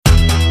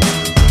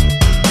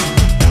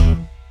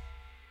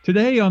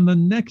Today on the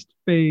Next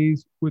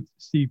Phase with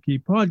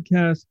CP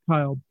podcast,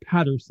 Kyle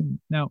Paterson.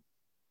 Now,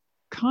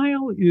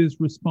 Kyle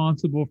is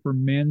responsible for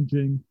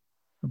managing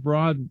a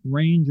broad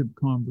range of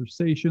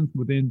conversations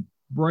within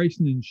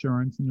Bryson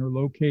Insurance, and they're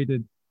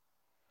located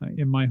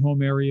in my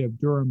home area of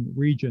Durham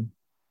region.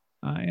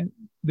 And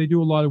they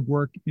do a lot of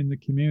work in the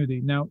community.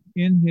 Now,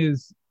 in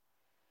his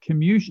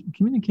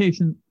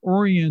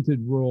communication-oriented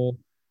role,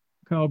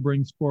 Kyle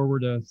brings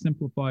forward a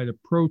simplified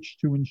approach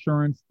to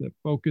insurance that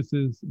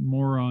focuses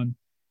more on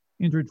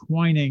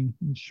intertwining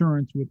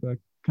insurance with a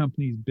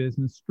company's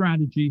business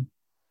strategy,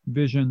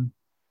 vision,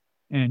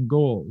 and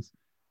goals.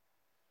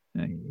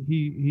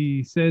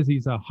 He says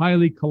he's a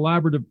highly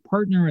collaborative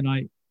partner, and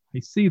I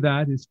see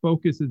that. His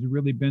focus has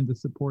really been to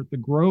support the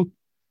growth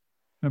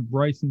of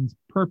Bryson's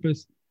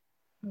purpose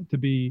to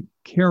be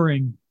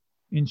caring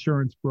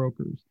insurance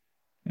brokers.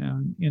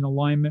 And in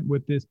alignment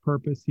with this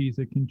purpose, he's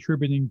a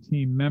contributing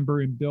team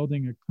member in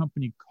building a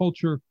company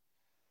culture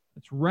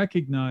that's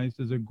recognized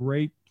as a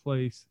great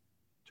place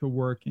to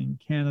work in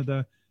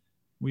Canada.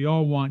 We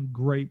all want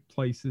great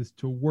places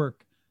to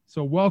work.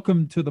 So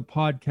welcome to the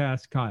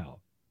podcast,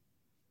 Kyle.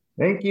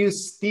 Thank you,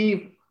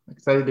 Steve.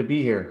 Excited to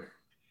be here.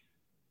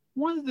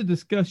 Wanted to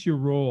discuss your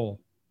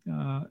role.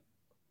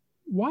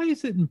 Why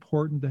is it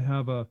important to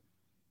have a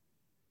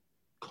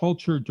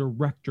culture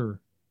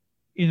director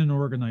in an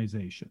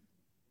organization?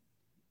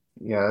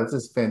 Yeah, that's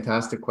a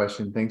fantastic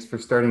question. Thanks for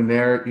starting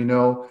there.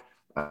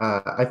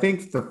 I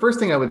think the first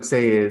thing I would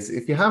say is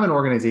if you have an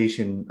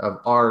organization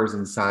of ours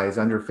in size,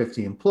 under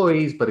 50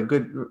 employees, but a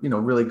good,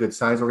 really good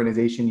size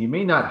organization, you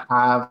may not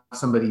have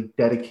somebody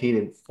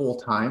dedicated full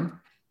time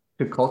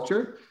to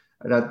culture.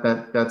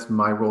 That's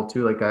my role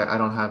too. Like I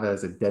don't have it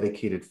as a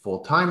dedicated full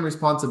time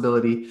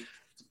responsibility,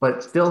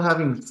 but still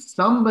having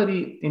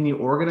somebody in the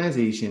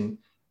organization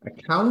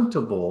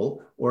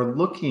accountable or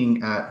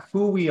looking at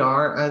who we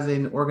are as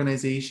an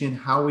organization,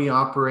 how we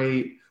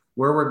operate,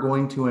 where we're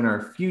going to in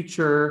our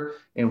future,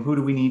 and who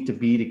do we need to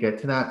be to get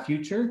to that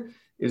future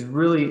is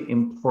really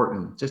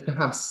important. Just to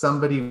have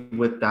somebody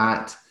with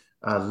that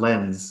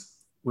lens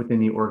within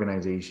the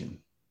organization.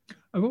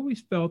 I've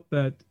always felt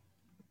that,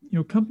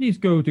 companies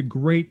go to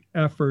great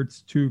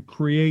efforts to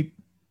create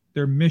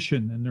their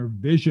mission and their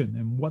vision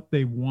and what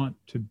they want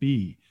to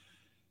be.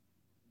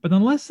 But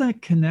unless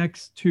that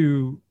connects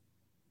to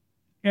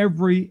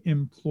every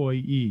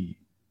employee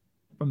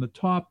from the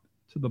top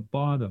to the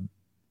bottom,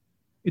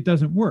 it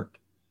doesn't work.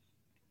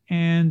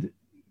 And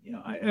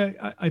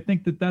I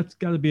think that that's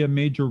got to be a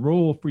major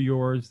role for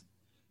yours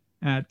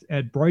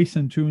at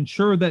Bryson to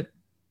ensure that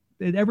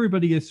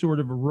everybody is sort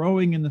of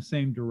rowing in the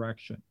same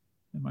direction.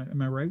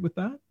 Am I right with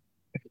that?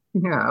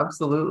 Yeah,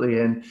 absolutely.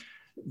 And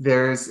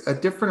there's a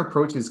different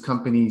approaches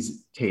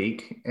companies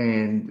take,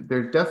 and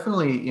there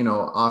definitely,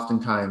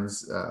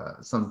 oftentimes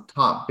some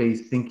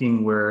top-based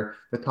thinking where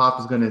the top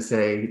is going to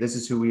say, this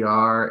is who we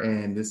are,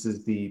 and this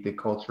is the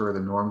culture or the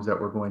norms that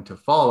we're going to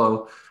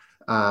follow.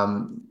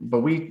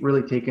 But we've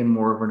really taken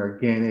more of an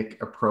organic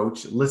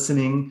approach,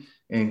 listening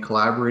and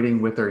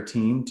collaborating with our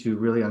team to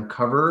really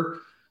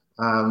uncover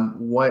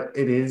what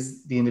it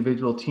is the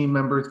individual team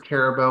members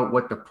care about,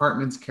 what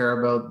departments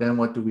care about, then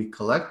what do we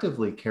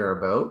collectively care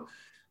about.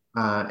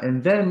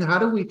 And then how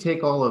do we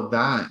take all of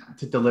that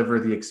to deliver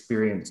the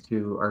experience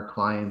to our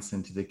clients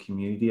and to the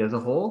community as a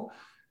whole?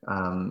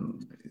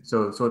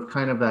 So it's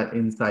kind of that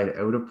inside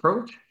out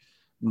approach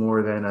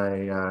more than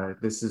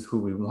this is who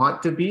we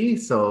want to be,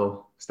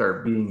 so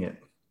start being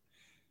it.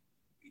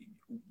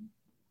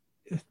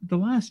 The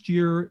last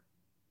year,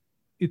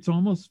 it's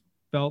almost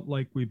felt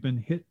like we've been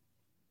hit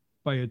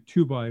by a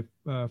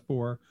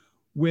 2x4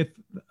 with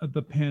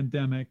the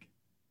pandemic,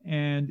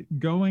 and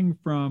going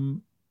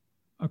from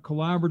a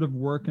collaborative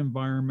work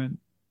environment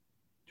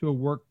to a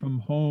work from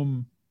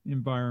home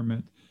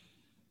environment.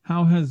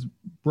 How has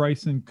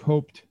Bryson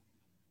coped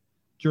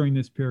during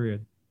this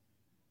period?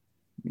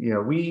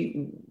 Yeah,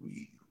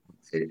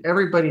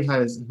 everybody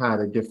has had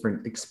a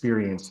different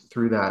experience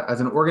through that. As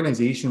an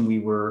organization, we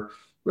were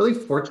really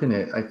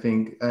fortunate, I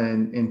think,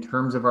 and in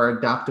terms of our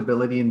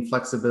adaptability and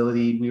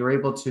flexibility, we were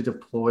able to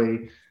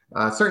deploy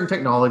certain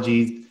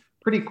technologies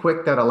pretty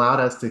quick that allowed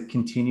us to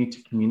continue to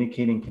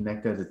communicate and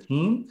connect as a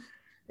team.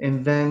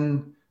 And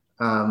then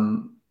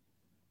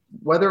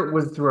whether it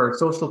was through our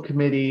social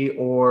committee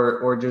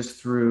or just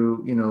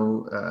through,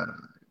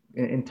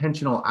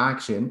 intentional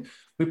action,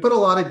 we put a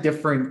lot of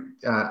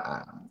different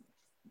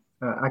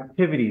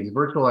activities,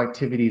 virtual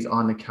activities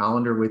on the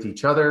calendar with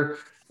each other.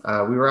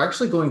 We were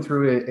actually going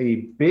through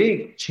a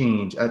big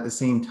change at the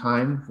same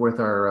time with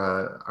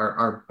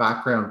our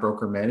background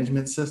broker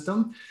management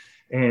system.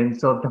 And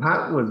so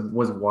that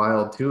was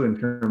wild too, in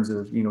terms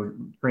of,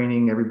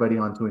 training everybody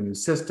onto a new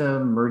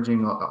system,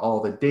 merging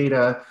all the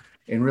data,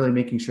 and really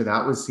making sure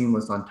that was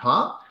seamless on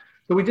top.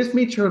 So we just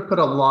made sure to put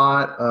a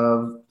lot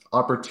of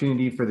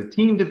opportunity for the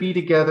team to be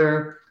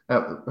together.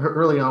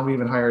 Early on, we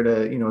even hired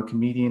a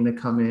comedian to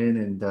come in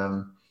and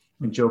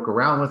joke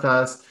around with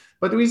us.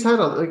 But we just had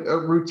a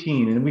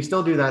routine, and we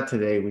still do that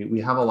today. We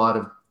have a lot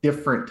of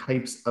different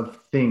types of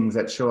things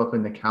that show up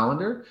in the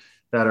calendar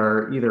that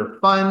are either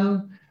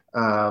fun,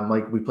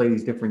 like we play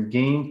these different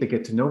games to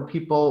get to know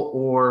people,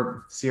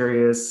 or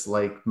serious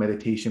like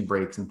meditation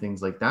breaks and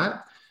things like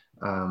that.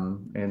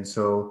 And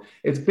so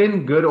it's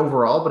been good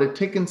overall, but it's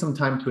taken some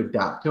time to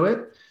adapt to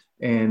it.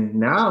 And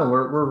now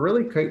we're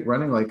really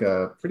running like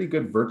a pretty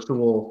good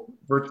virtual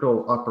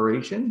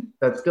operation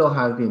that still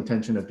has the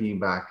intention of being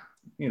back,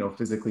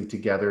 physically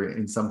together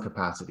in some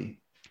capacity.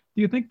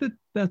 Do you think that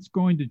that's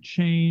going to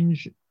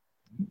change,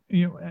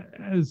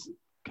 as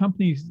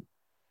companies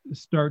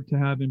start to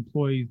have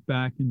employees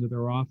back into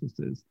their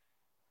offices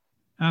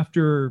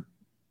after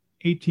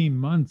 18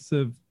 months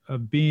of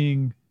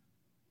being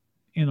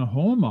in a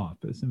home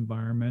office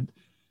environment?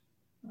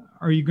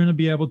 Are you going to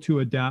be able to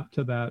adapt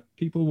to that?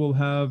 People will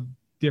have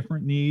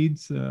different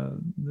needs.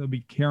 They'll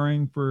be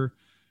caring for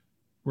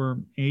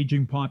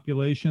aging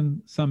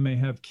population. Some may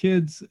have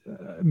kids.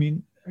 I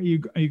mean, are you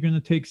going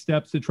to take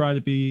steps to try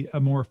to be a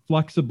more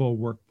flexible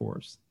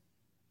workforce?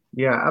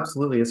 Yeah,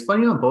 absolutely. It's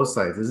funny on both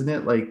sides, isn't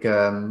it? Like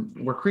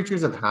we're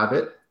creatures of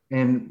habit.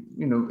 And,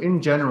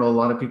 in general, a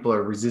lot of people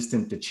are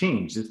resistant to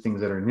change, just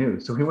things that are new.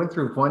 So we went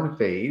through one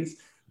phase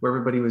where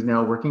everybody was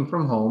now working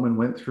from home and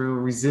went through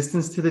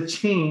resistance to the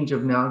change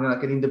of now not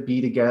getting to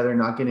be together,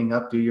 not getting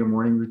up, do your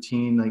morning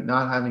routine, like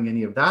not having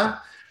any of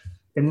that.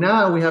 And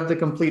now we have the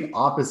complete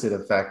opposite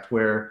effect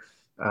where,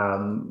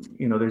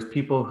 there's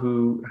people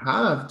who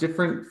have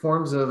different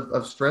forms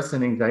of stress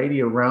and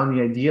anxiety around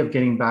the idea of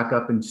getting back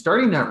up and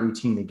starting that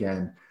routine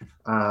again,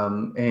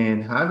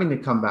 and having to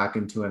come back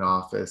into an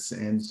office.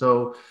 And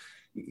so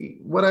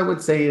what I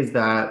would say is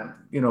that,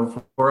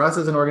 for us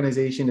as an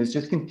organization is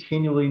just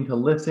continuing to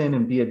listen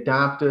and be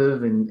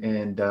adaptive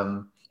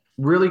and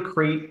really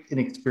create an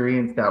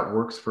experience that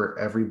works for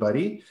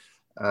everybody.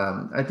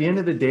 At the end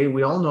of the day,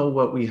 we all know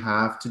what we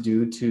have to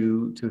do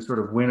to sort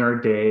of win our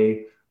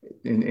day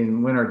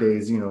and win our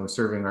days,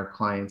 serving our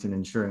clients and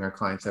ensuring our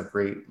clients have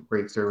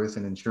great service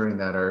and ensuring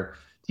that our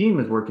team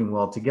is working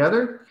well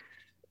together.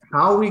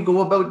 How we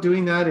go about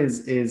doing that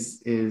is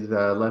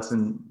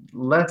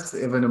less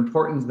of an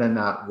importance than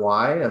that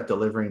why of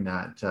delivering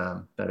that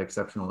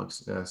exceptional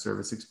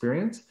service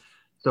experience.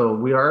 So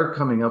we are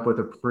coming up with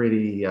a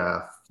pretty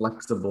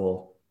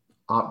flexible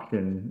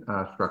option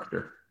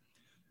structure.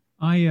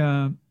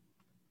 I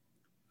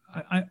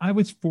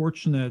was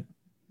fortunate.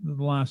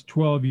 The last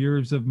 12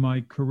 years of my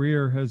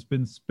career has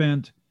been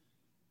spent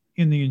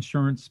in the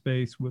insurance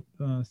space with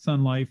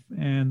Sun Life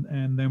and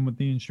then with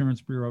the Insurance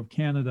Bureau of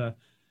Canada.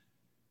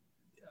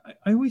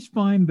 I always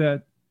find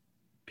that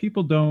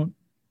people don't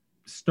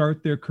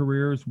start their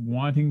careers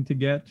wanting to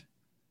get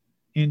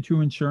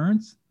into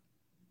insurance,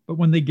 but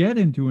when they get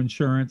into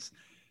insurance,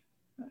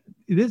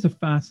 it is a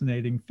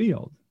fascinating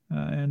field.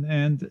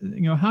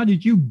 And how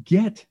did you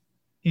get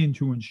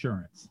into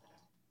insurance?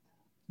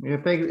 Yeah,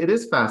 it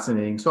is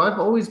fascinating. So I've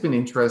always been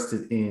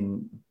interested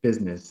in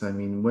business. I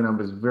mean, when I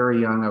was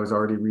very young, I was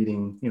already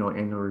reading,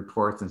 annual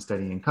reports and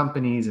studying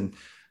companies, and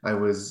I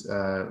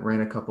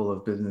ran a couple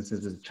of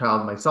businesses as a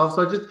child myself.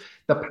 So just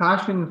the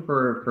passion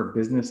for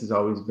business has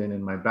always been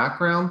in my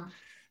background.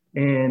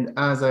 And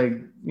as I,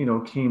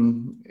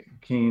 came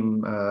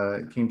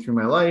through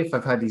my life,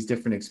 I've had these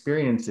different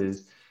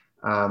experiences,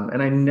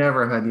 and I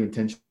never had the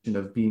intention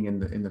of being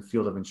in the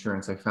field of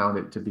insurance. I found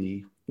it to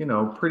be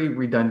pretty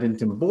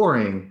redundant and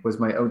boring was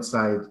my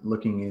outside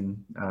looking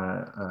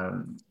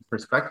in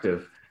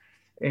perspective.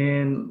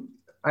 And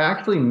I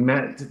actually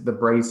met the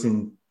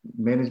Bryson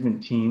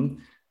management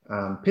team,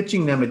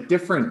 pitching them a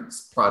different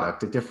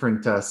product, a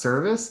different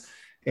service.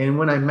 And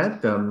when I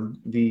met them,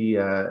 the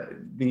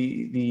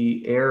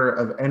air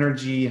of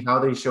energy, how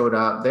they showed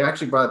up, they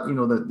actually brought,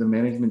 the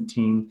management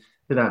team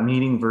to that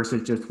meeting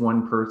versus just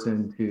one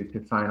person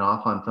to sign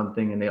off on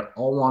something. And they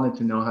all wanted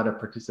to know how to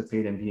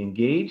participate and be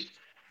engaged.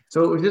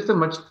 So it was just a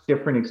much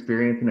different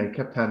experience, and I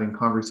kept having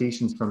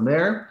conversations from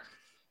there.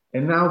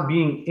 And now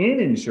being in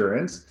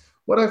insurance,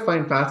 what I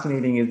find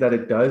fascinating is that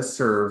it does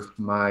serve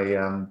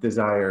my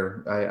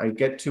desire. I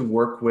get to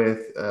work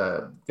with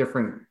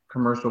different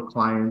commercial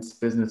clients,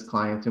 business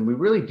clients, and we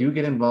really do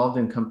get involved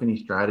in company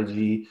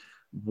strategy,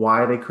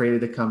 why they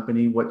created a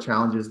company, what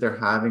challenges they're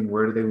having,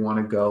 where do they want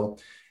to go.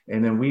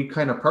 And then we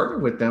kind of partner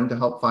with them to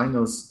help find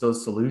those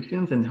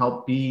solutions and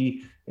help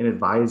be an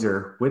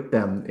advisor with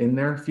them in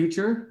their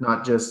future,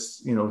 not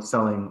just,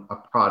 selling a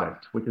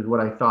product, which is what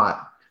I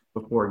thought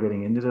before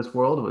getting into this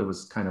world, it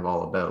was kind of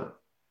all about.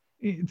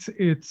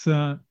 It's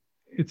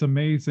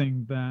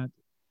amazing that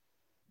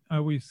I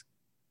always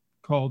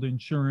called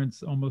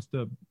insurance almost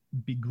a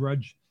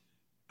begrudged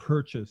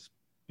purchase,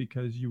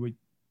 because you would,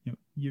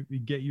 you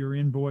get your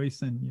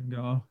invoice and you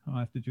go, oh, I'll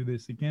have to do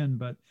this again.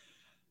 But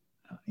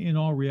in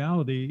all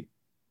reality,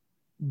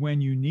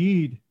 when you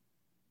need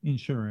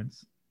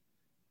insurance,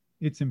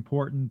 it's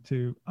important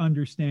to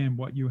understand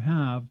what you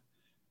have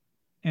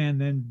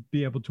and then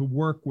be able to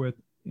work with,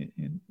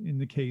 in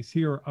the case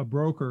here, a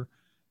broker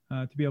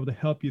to be able to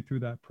help you through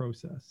that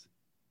process.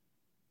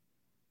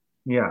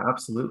 Yeah,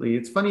 absolutely.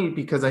 It's funny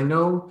because I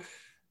know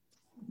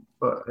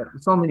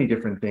so many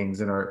different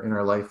things in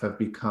our life have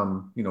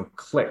become,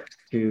 clicked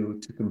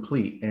to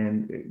complete,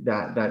 and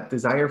that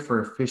desire for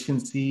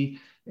efficiency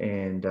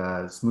and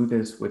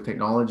smoothness with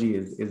technology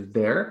is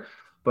there.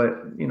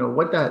 But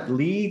what that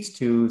leads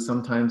to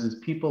sometimes is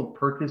people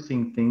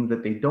purchasing things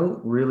that they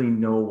don't really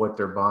know what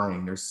they're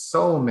buying. There's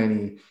so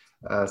many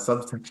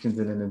subsections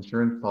in an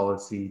insurance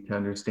policy to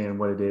understand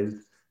what it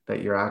is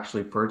that you're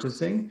actually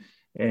purchasing.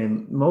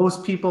 And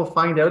most people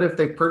find out if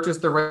they purchase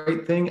the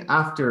right thing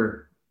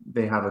after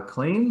they have a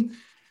claim.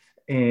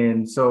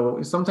 And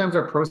so sometimes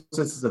our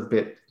process is a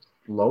bit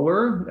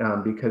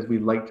lower because we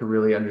like to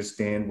really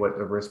understand what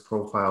the risk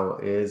profile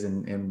is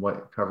and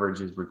what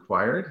coverage is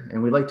required.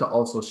 And we like to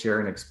also share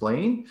and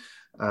explain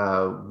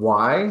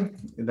why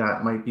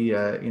that might be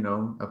a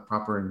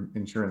proper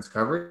insurance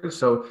coverage.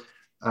 So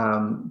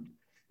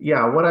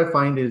yeah, what I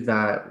find is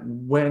that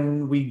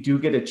when we do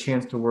get a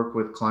chance to work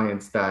with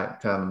clients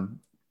that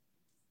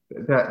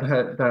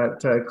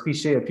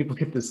cliche of people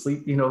get to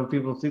sleep,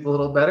 people sleep a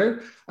little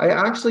better. I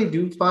actually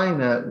do find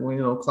that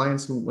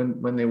clients who,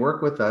 when they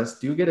work with us,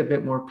 do get a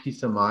bit more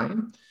peace of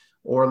mind,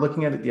 or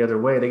looking at it the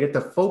other way, they get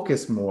to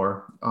focus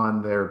more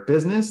on their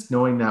business,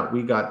 knowing that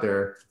we got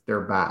their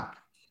back.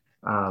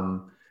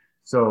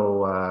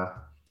 So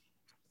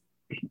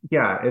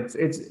yeah,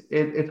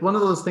 it's one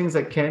of those things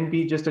that can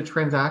be just a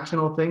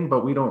transactional thing,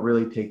 but we don't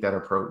really take that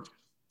approach.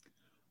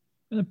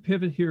 I'm going to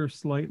pivot here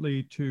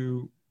slightly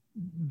to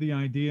the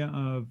idea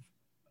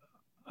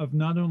of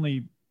not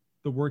only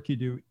the work you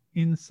do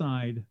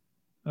inside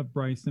of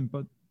Bryson,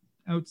 but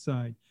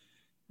outside.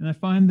 And I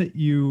find that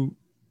you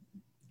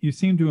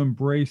seem to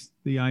embrace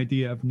the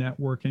idea of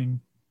networking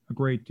a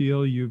great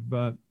deal. You've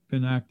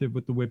been active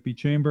with the Whitby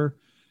Chamber.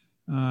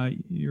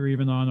 You're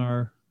even on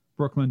our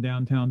Brooklyn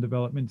Downtown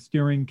Development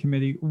Steering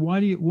Committee. Why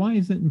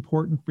is it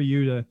important for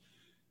you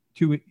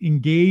to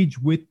engage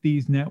with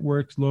these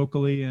networks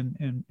locally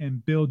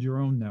and build your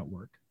own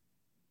network?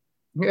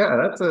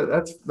 Yeah,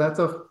 that's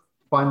a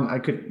fun.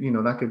 That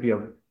could be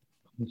a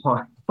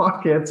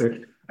long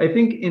answer. I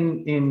think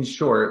in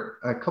short,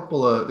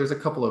 there's a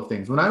couple of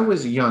things. When I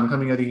was young,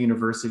 coming out of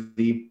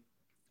university,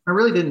 I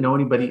really didn't know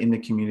anybody in the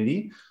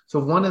community. So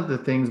one of the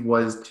things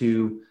was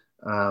to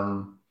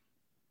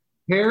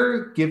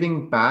pair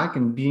giving back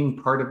and being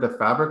part of the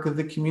fabric of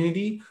the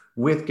community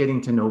with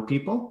getting to know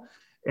people.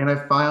 And I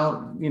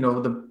found,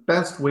 the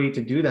best way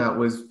to do that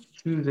was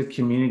choose a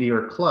community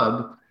or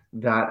club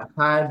that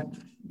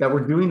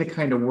were doing the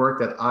kind of work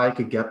that I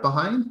could get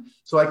behind,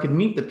 so I could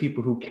meet the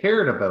people who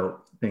cared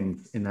about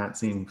things in that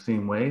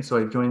same way. So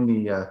I joined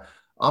the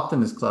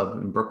Optimist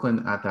Club in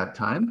Brooklyn at that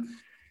time.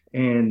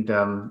 And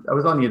I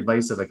was on the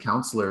advice of a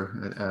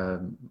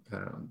counselor,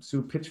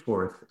 Sue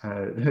Pitchforth,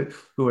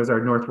 who was our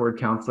North Ward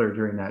counselor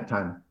during that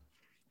time.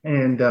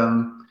 And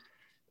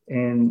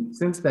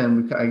since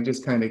then, I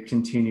just kind of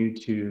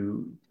continued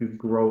to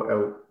grow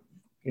out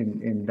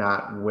in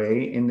that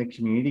way in the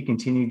community,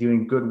 continue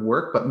doing good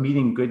work, but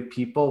meeting good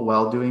people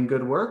while doing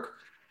good work.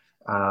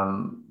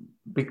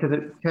 Because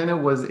it kind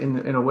of was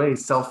in a way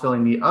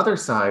self-filling the other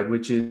side,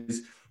 which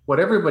is what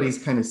everybody's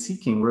kind of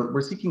seeking. We're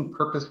seeking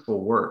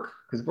purposeful work,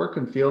 because work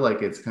can feel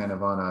like it's kind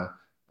of on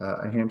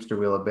a hamster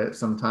wheel a bit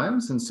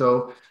sometimes. And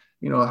so,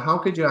 how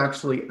could you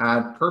actually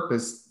add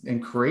purpose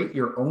and create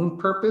your own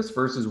purpose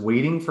versus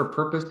waiting for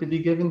purpose to be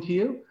given to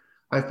you?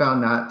 I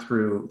found that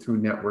through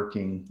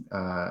networking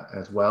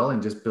as well,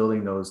 and just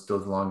building those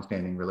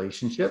long-standing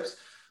relationships.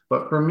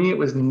 But for me, it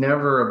was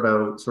never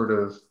about sort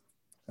of,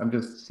 I'm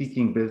just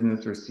seeking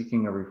business or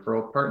seeking a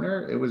referral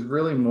partner. It was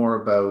really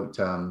more about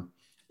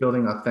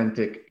building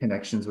authentic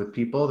connections with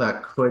people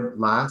that could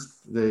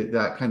last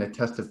that kind of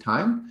test of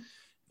time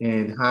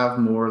and have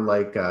more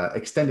like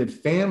extended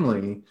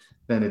family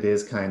than it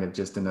is kind of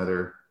just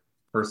another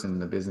person in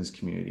the business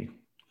community.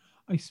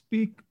 I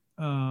speak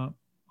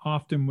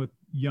often with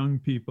young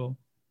people,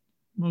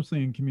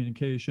 mostly in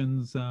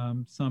communications,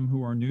 some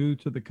who are new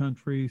to the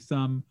country,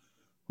 some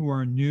who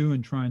are new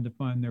and trying to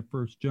find their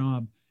first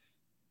job.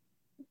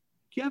 Do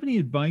you have any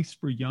advice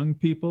for young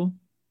people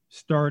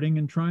starting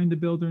and trying to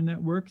build their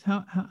networks?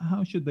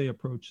 How should they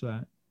approach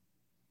that?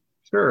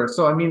 Sure.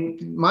 So, I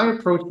mean, my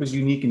approach was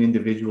unique and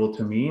individual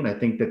to me. And I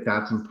think that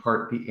that's in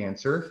part the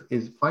answer,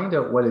 is find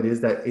out what it is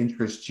that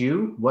interests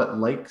you,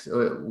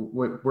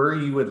 where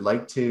you would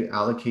like to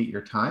allocate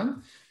your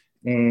time,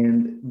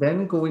 and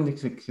then go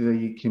into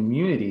the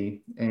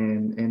community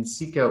and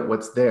seek out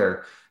what's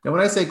there. Now,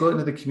 when I say go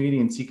into the community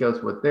and seek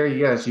out what's there,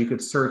 yes, you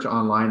could search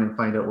online and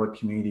find out what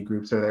community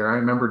groups are there. I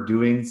remember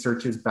doing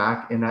searches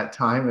back in that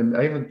time, and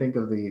I even think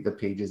of the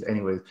pages.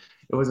 Anyways,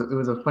 it was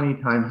a funny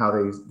time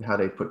how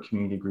they put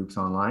community groups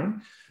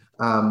online.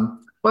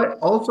 But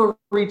also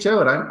reach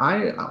out.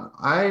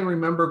 I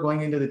remember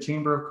going into the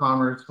Chamber of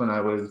Commerce when I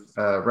was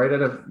right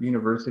out of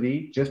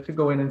university, just to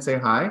go in and say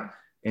hi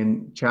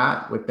and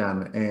chat with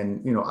them.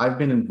 And, I've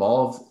been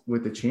involved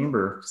with the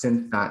chamber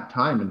since that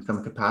time in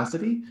some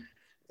capacity.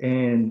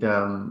 And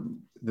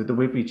the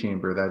Whitby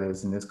Chamber, that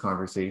is, in this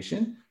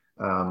conversation.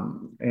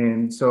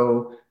 And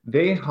so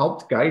they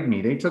helped guide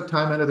me. They took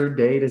time out of their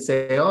day to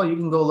say, oh, you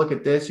can go look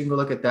at this, you can go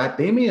look at that.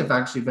 They may have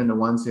actually been the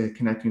ones to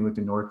connect me with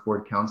the North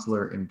Ward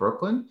counselor in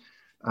Brooklyn.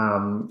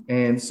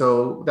 And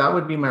so that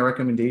would be my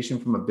recommendation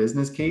from a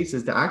business case,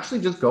 is to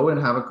actually just go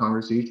and have a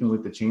conversation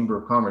with the Chamber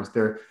of Commerce.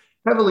 They're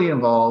heavily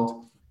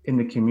involved in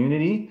the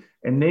community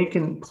and they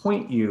can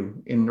point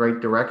you in the right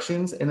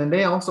directions. And then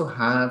they also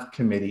have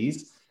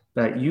committees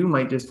that you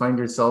might just find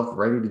yourself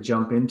ready to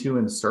jump into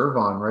and serve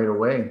on right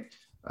away.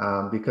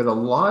 Because a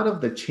lot of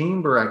the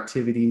chamber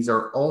activities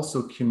are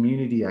also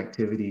community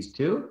activities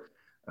too.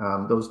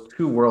 Those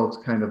two worlds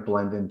kind of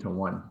blend into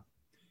one.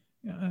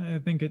 I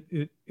think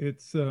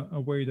it's a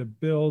way to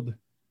build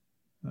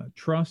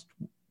trust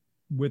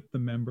with the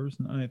members,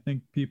 and I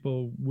think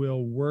people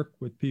will work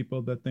with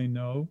people that they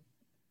know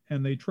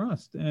and they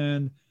trust,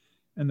 and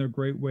they're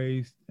great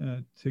ways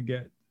to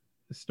get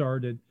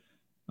started.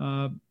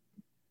 Uh,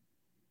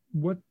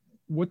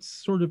 what's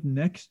sort of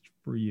next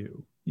for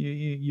you?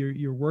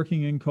 You're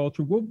working in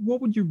culture.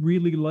 What would you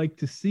really like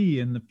to see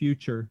in the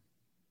future?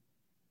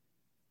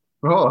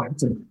 Oh,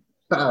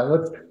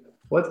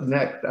 what's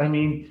next? I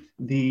mean,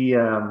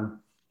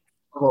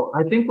 well,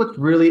 I think what's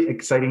really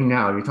exciting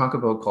now, you talk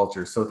about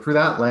culture. So through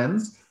that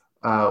lens,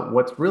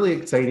 what's really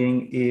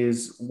exciting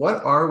is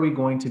what are we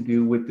going to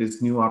do with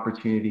this new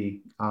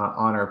opportunity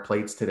on our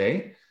plates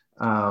today?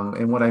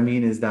 And what I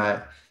mean is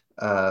that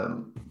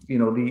the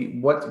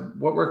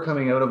what we're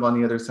coming out of on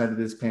the other side of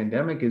this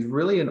pandemic is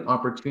really an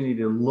opportunity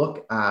to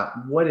look at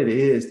what it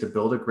is to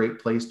build a great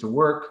place to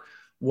work,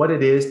 what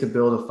it is to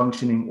build a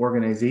functioning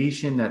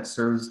organization that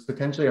serves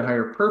potentially a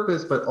higher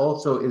purpose, but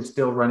also is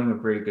still running a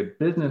very good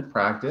business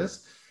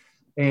practice.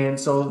 And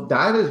so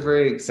that is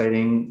very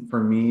exciting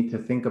for me to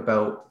think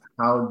about,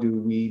 how do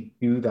we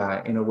do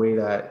that in a way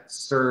that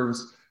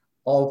serves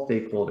all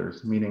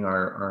stakeholders, meaning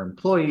our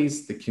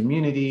employees, the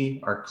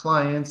community, our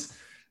clients,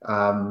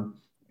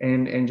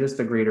 and just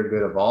the greater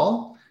good of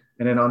all.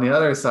 And then on the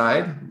other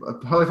side,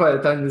 probably by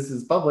the time this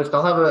is published,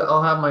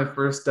 I'll have my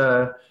first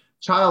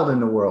child in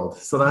the world.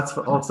 So that's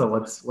also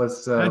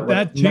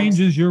that changes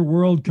next. Your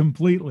world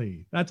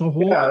completely. That's a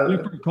whole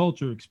different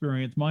culture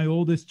experience. My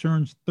oldest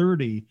turns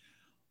 30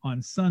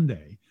 on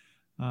Sunday.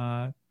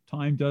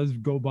 Time does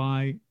go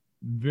by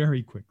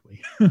very quickly.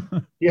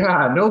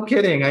 Yeah, no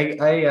kidding.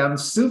 I am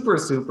super,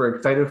 super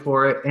excited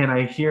for it. And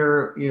I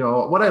hear,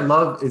 what I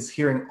love is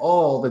hearing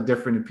all the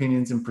different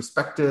opinions and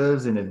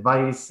perspectives and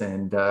advice.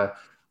 And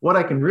what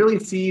I can really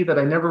see that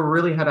I never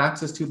really had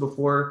access to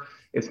before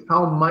is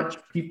how much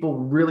people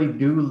really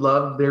do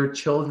love their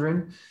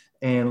children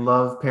and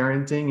love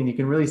parenting. And you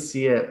can really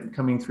see it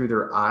coming through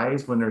their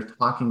eyes when they're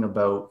talking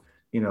about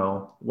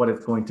what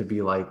it's going to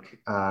be like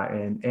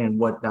and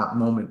what that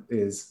moment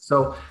is.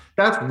 So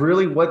that's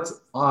really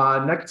what's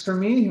next for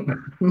me,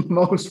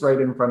 most right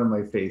in front of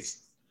my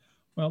face.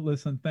 Well,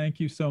 listen, thank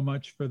you so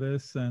much for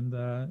this,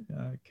 and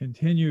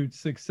continued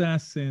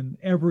success in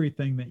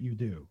everything that you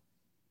do.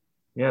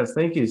 Yes,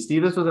 thank you,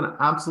 Steve. This was an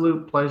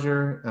absolute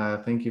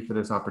pleasure. Thank you for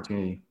this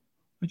opportunity.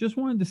 I just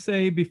wanted to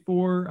say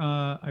before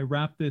I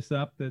wrap this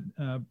up that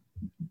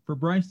for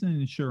Bryson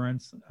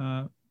Insurance,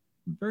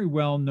 very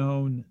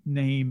well-known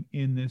name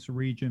in this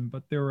region,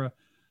 but they're a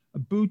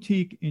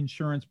boutique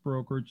insurance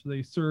brokerage.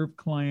 They serve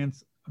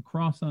clients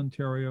across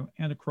Ontario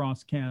and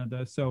across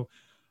Canada. So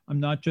I'm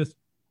not just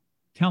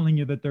telling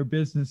you that their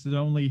business is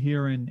only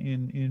here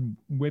in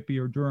Whitby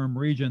or Durham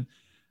region.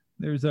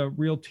 There's a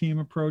real team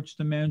approach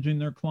to managing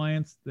their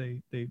clients.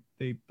 They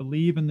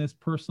believe in this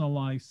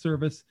personalized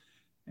service,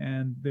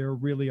 and they're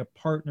really a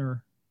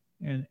partner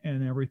and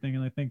everything.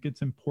 And I think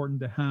it's important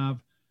to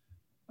have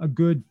a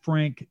good,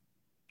 frank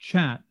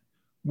chat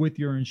with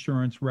your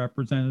insurance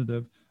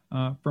representative.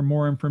 For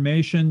more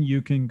information,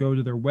 you can go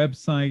to their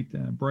website,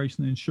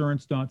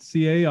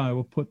 brysoninsurance.ca. I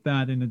will put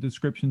that in the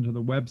description to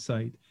the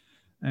website.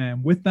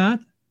 And with that,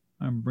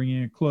 I'm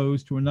bringing a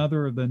close to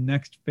another of the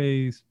Next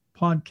Phase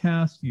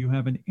podcasts. You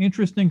have an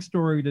interesting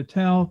story to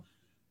tell,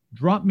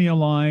 drop me a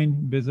line,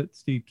 visit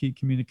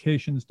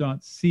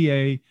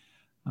stevekeycommunications.ca.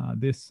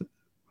 This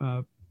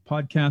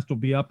podcast will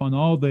be up on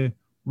all the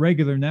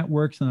regular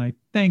networks, and I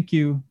thank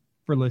you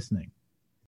for listening.